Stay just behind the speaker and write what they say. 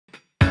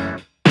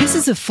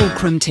This is a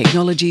Fulcrum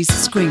Technologies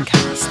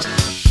screencast.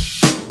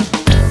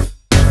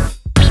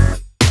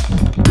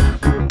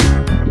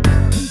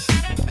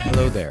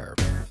 Hello there,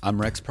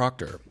 I'm Rex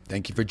Proctor.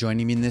 Thank you for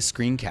joining me in this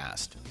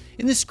screencast.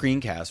 In this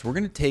screencast, we're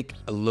going to take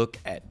a look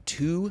at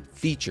two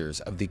features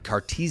of the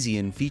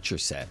Cartesian feature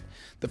set.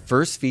 The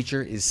first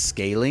feature is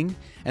scaling,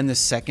 and the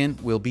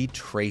second will be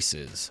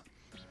traces.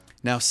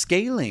 Now,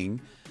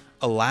 scaling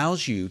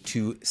allows you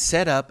to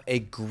set up a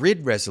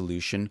grid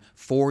resolution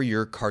for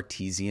your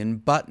Cartesian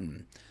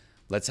button.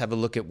 Let's have a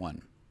look at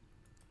one.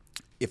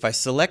 If I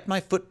select my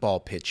football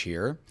pitch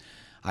here,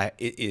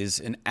 it is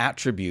an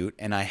attribute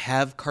and I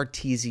have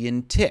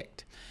Cartesian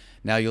ticked.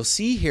 Now you'll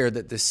see here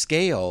that the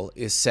scale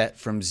is set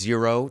from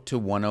 0 to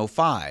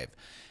 105.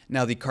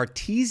 Now the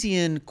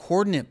Cartesian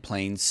coordinate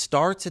plane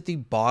starts at the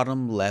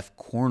bottom left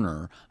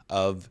corner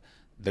of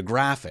the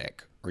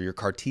graphic or your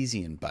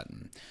Cartesian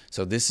button.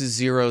 So this is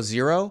 0,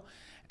 0.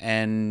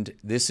 And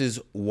this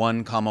is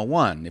 1,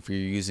 1 if you're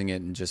using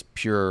it in just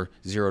pure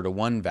 0 to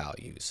 1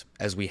 values,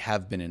 as we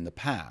have been in the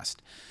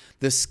past.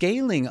 The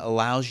scaling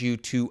allows you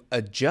to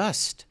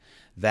adjust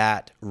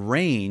that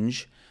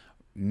range,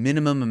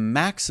 minimum and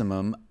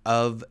maximum,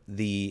 of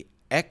the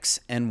X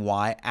and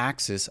Y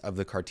axis of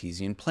the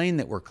Cartesian plane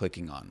that we're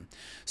clicking on.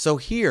 So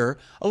here,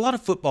 a lot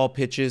of football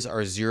pitches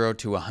are 0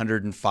 to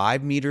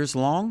 105 meters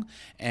long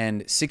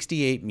and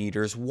 68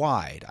 meters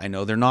wide. I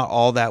know they're not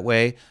all that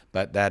way,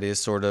 but that is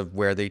sort of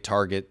where they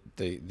target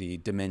the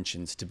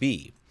dimensions to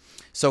be.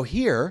 So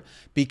here,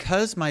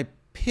 because my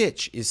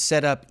pitch is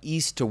set up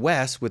east to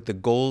west with the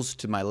goals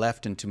to my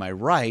left and to my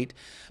right,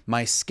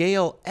 my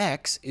scale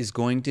X is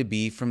going to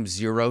be from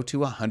 0 to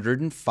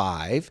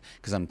 105,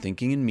 because I'm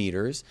thinking in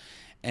meters,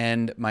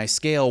 and my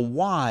scale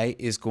Y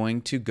is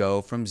going to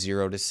go from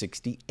 0 to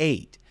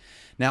 68.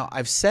 Now,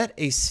 I've set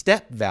a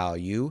step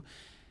value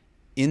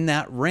in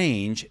that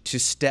range to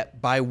step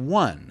by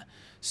 1.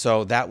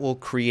 So that will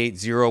create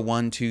 0,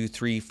 1, 2,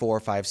 3, 4,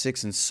 5,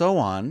 6, and so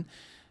on,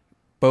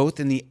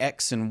 both in the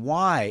X and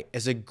Y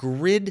as a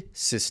grid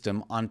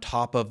system on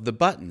top of the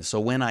button. So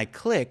when I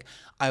click,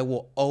 I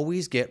will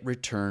always get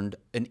returned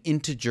an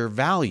integer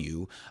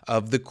value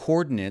of the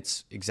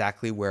coordinates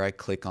exactly where I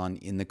click on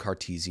in the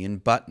Cartesian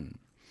button.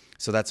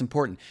 So that's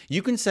important.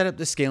 You can set up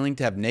the scaling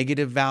to have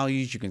negative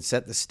values. You can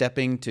set the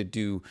stepping to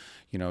do,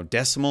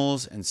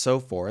 decimals and so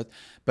forth.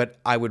 But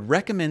I would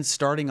recommend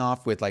starting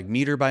off with like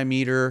meter by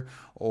meter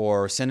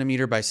or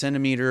centimeter by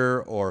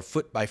centimeter or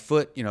foot by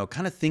foot,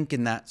 kind of think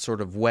in that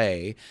sort of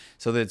way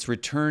so that it's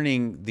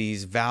returning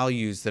these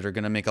values that are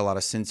going to make a lot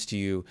of sense to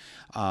you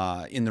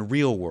in the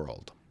real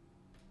world.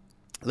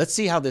 Let's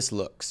see how this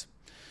looks.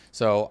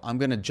 So I'm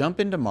going to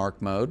jump into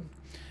mark mode,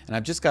 and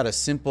I've just got a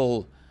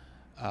simple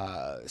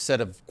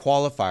set of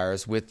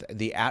qualifiers with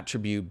the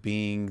attribute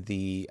being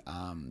the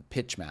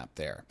pitch map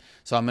there.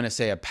 So I'm going to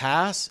say a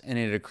pass, and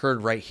it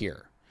occurred right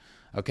here.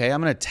 Okay,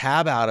 I'm going to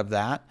tab out of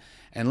that,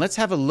 and let's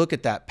have a look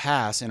at that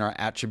pass in our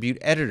attribute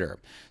editor.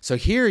 So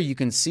here you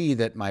can see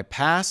that my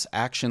pass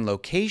action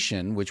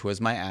location, which was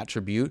my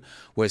attribute,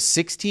 was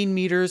 16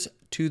 meters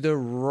to the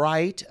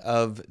right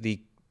of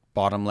the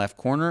bottom left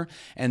corner,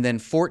 and then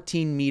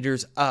 14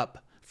 meters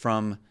up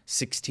from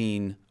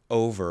 16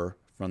 over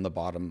from the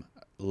bottom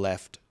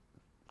left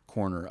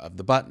corner of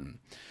the button.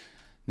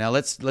 Now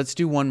let's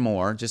do one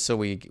more just so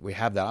we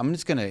have that. I'm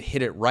just going to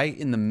hit it right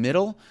in the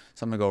middle.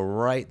 So I'm going to go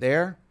right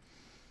there.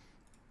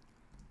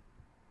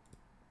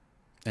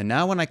 And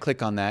now when I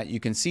click on that, you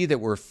can see that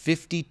we're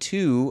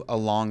 52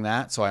 along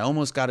that. So I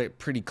almost got it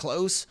pretty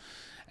close,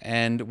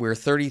 and we're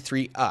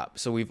 33 up.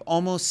 So we've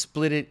almost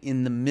split it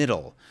in the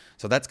middle.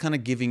 So that's kind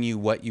of giving you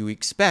what you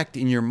expect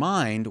in your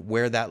mind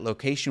where that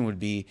location would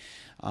be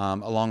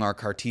along our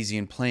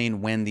Cartesian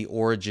plane when the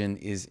origin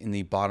is in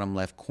the bottom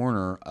left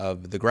corner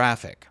of the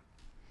graphic.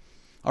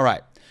 All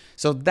right,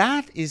 so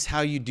that is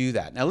how you do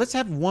that. Now let's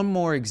have one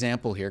more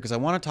example here because I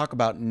want to talk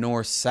about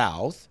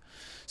north-south.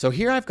 So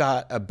here I've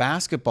got a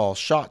basketball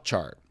shot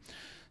chart.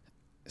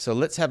 So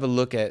let's have a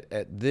look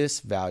at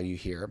this value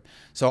here.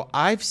 So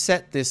I've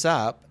set this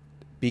up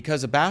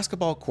because a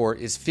basketball court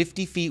is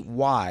 50 feet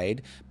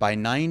wide by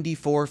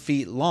 94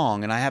 feet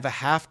long, and I have a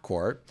half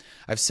court.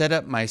 I've set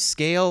up my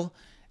scale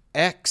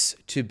X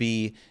to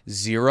be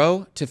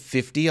 0 to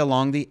 50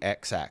 along the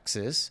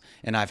X-axis,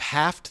 and I've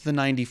halved the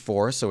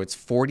 94, so it's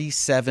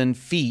 47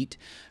 feet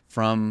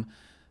from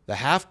the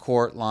half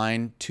court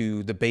line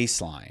to the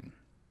baseline.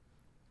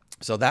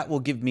 So that will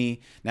give me,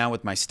 now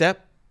with my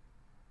step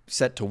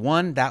set to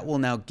 1, that will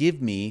now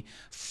give me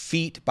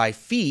feet by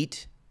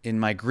feet in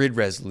my grid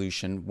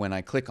resolution when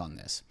I click on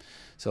this.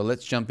 So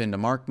let's jump into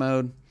mark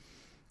mode,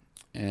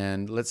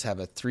 and let's have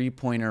a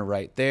 3-pointer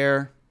right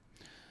there.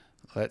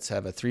 Let's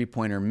have a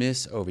 3-pointer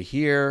miss over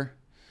here,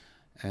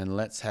 and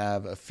let's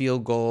have a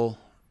field goal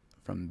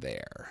from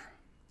there.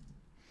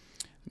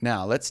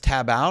 Now let's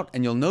tab out,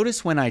 and you'll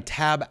notice when I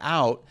tab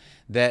out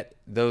that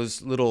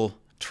those little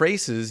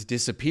traces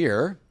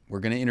disappear. We're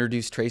going to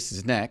introduce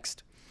traces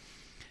next.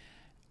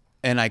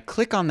 and I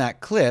click on that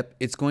clip,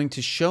 it's going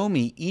to show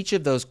me each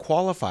of those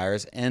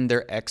qualifiers and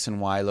their X and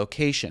Y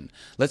location.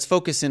 Let's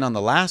focus in on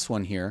the last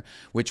one here,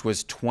 which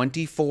was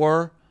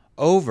 24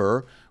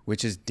 over,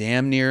 which is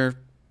damn near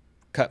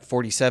cut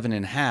 47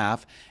 in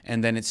half,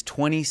 and then it's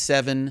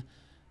 27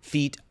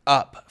 feet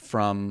up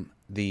from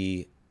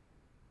the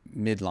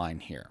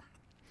midline here.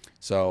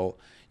 So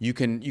you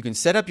can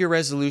set up your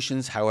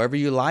resolutions however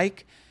you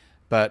like,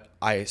 but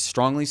I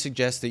strongly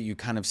suggest that you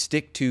kind of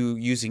stick to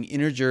using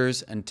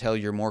integers until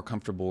you're more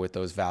comfortable with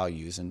those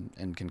values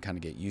and can kind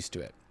of get used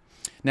to it.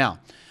 Now,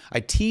 I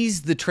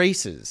teased the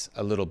traces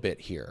a little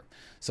bit here.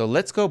 So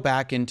let's go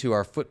back into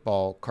our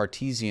football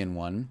Cartesian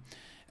one,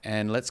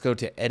 and let's go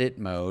to edit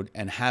mode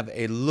and have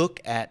a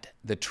look at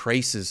the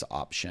traces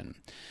option.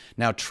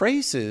 Now,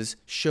 traces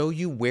show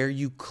you where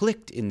you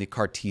clicked in the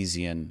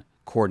Cartesian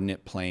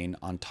coordinate plane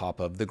on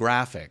top of the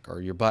graphic or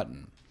your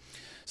button.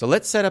 So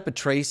let's set up a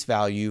trace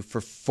value for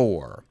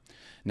 4.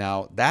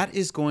 Now that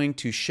is going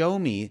to show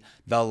me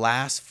the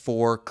last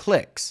 4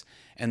 clicks,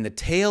 and the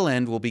tail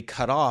end will be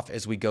cut off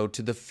as we go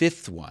to the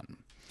 5th one.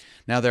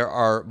 Now there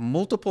are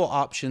multiple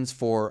options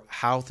for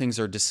how things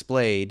are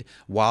displayed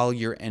while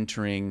you're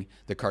entering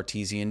the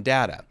Cartesian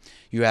data.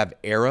 You have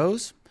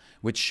arrows,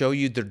 which show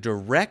you the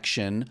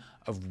direction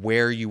of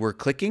where you were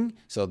clicking.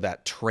 So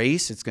that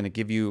trace, it's going to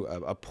give you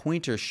a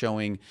pointer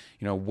showing,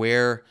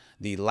 where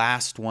the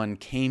last one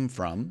came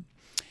from.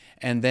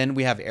 And then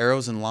we have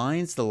arrows and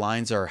lines. The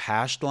lines are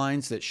hashed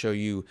lines that show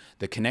you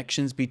the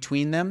connections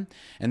between them.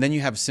 And then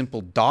you have simple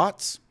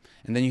dots,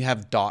 and then you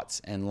have dots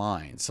and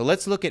lines. So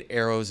let's look at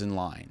arrows and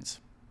lines.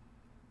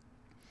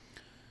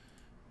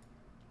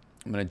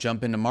 I'm going to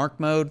jump into mark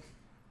mode,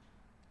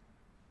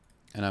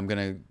 and I'm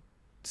going to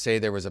say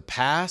there was a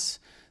pass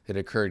that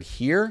occurred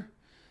here.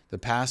 The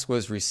pass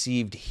was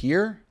received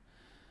here.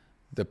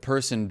 The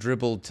person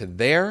dribbled to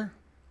there.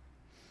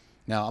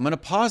 Now I'm going to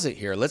pause it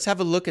here. Let's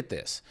have a look at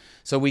this.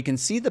 So we can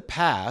see the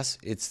pass.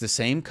 It's the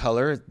same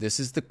color. This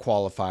is the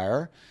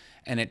qualifier,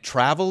 and it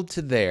traveled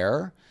to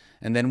there,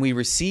 and then we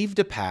received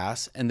a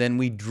pass, and then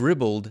we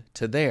dribbled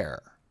to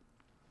there.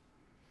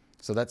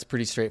 So that's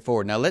pretty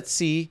straightforward. Now let's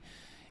see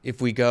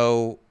if we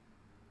go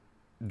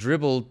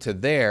dribbled to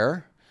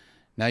there.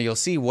 Now you'll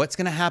see what's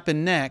going to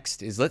happen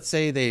next is, let's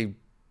say they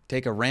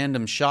take a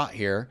random shot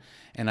here,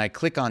 and I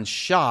click on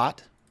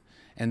shot,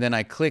 and then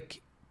I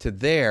click to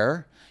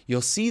there.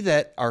 You'll see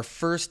that our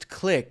first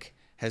click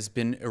has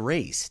been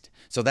erased.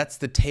 So that's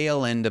the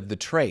tail end of the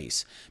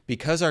trace.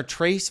 Because our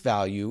trace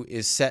value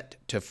is set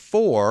to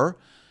 4,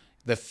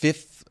 the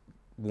 5th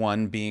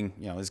one being,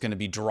 is going to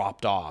be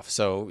dropped off.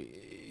 So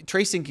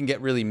tracing can get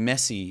really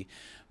messy,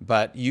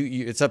 but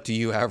it's up to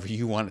you however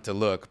you want it to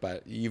look,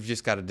 but you've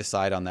just got to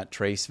decide on that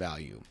trace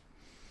value.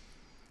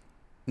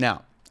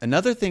 Now,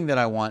 another thing that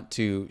I want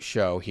to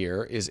show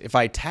here is if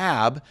I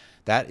tab,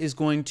 that is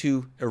going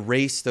to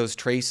erase those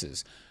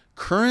traces.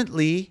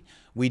 Currently,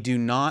 we do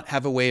not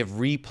have a way of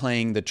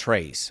replaying the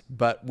trace,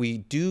 but we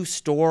do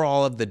store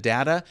all of the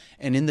data,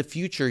 and in the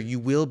future, you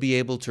will be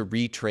able to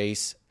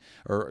retrace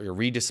or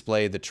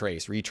redisplay the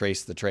trace,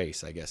 retrace the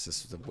trace, I guess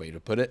this is the way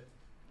to put it.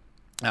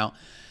 Now,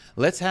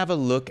 let's have a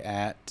look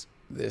at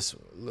this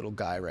little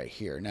guy right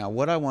here. Now,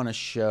 what I want to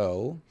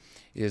show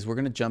is we're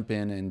going to jump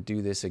in and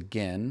do this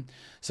again.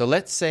 So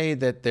let's say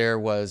that there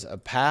was a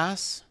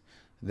pass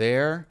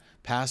there,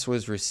 pass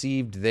was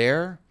received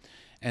there,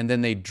 and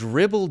then they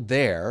dribbled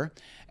there,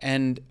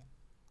 and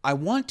I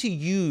want to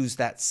use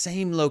that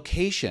same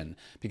location,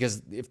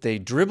 because if they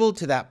dribbled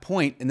to that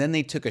point and then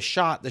they took a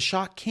shot, the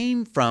shot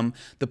came from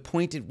the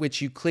point at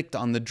which you clicked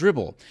on the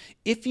dribble.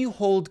 If you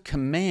hold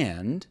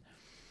Command,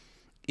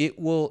 it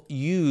will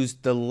use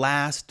the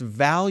last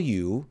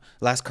value,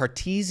 last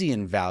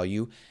Cartesian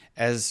value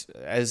as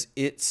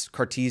its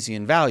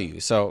Cartesian value.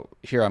 So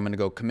here I'm going to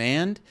go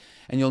Command,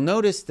 and you'll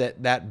notice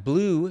that that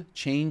blue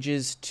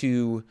changes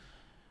to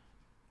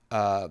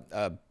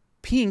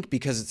pink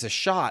because it's a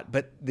shot,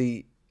 but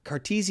the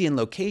Cartesian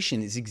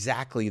location is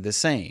exactly the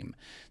same.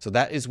 So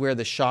that is where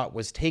the shot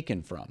was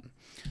taken from.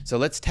 So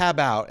let's tab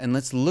out and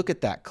let's look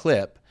at that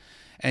clip,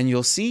 and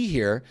you'll see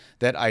here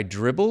that I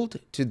dribbled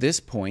to this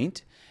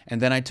point,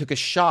 and then I took a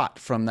shot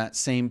from that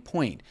same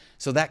point.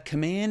 So that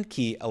Command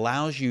key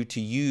allows you to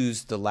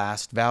use the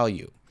last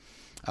value.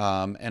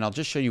 And I'll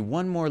just show you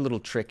one more little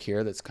trick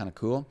here that's kind of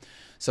cool.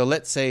 So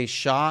let's say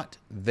shot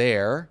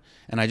there,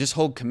 and I just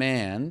hold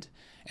Command,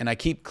 and I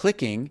keep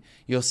clicking.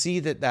 You'll see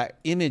that that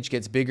image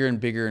gets bigger and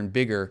bigger and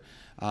bigger.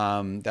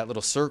 That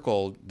little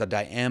circle, the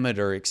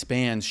diameter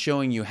expands,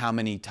 showing you how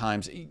many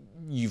times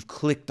you've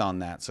clicked on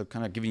that. So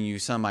kind of giving you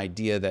some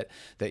idea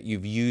that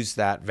you've used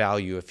that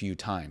value a few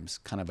times.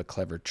 Kind of a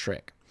clever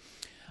trick.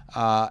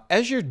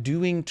 As you're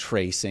doing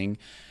tracing,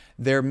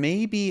 there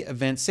may be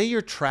events, say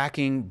you're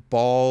tracking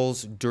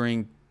balls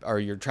or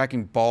you're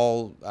tracking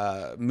ball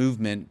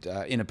movement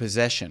in a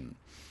possession.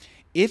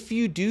 If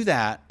you do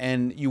that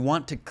and you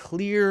want to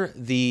clear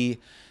the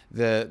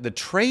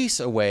trace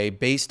away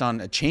based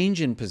on a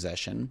change in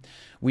possession,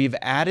 we've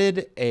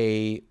added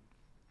a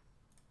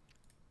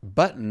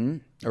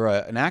button or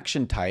an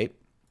action type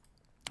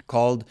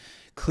called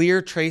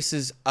clear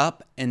traces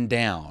up and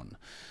down.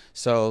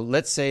 So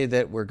let's say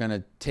that we're going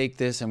to take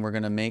this and we're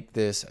going to make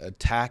this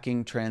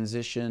attacking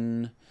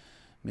transition,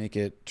 make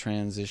it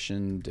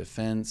transition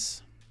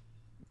defense,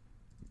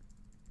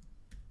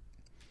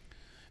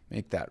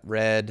 make that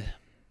red.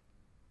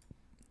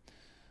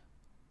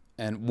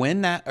 And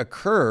when that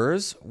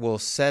occurs, we'll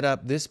set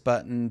up this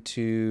button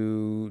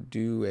to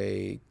do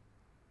a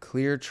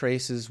clear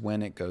traces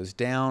when it goes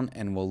down,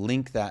 and we'll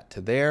link that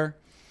to there.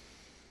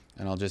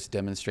 And I'll just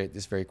demonstrate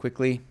this very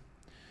quickly.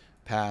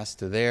 Pass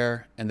to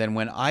there, and then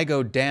when I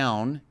go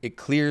down, it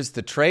clears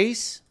the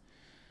trace,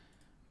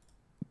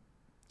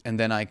 and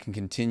then I can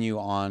continue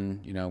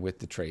on, with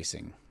the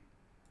tracing.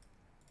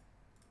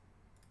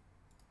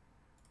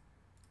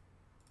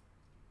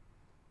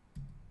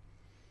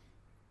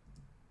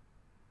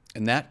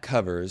 And that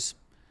covers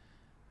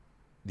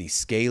the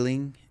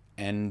scaling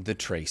and the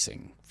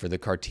tracing for the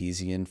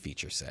Cartesian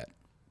feature set.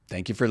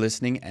 Thank you for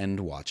listening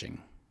and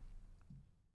watching.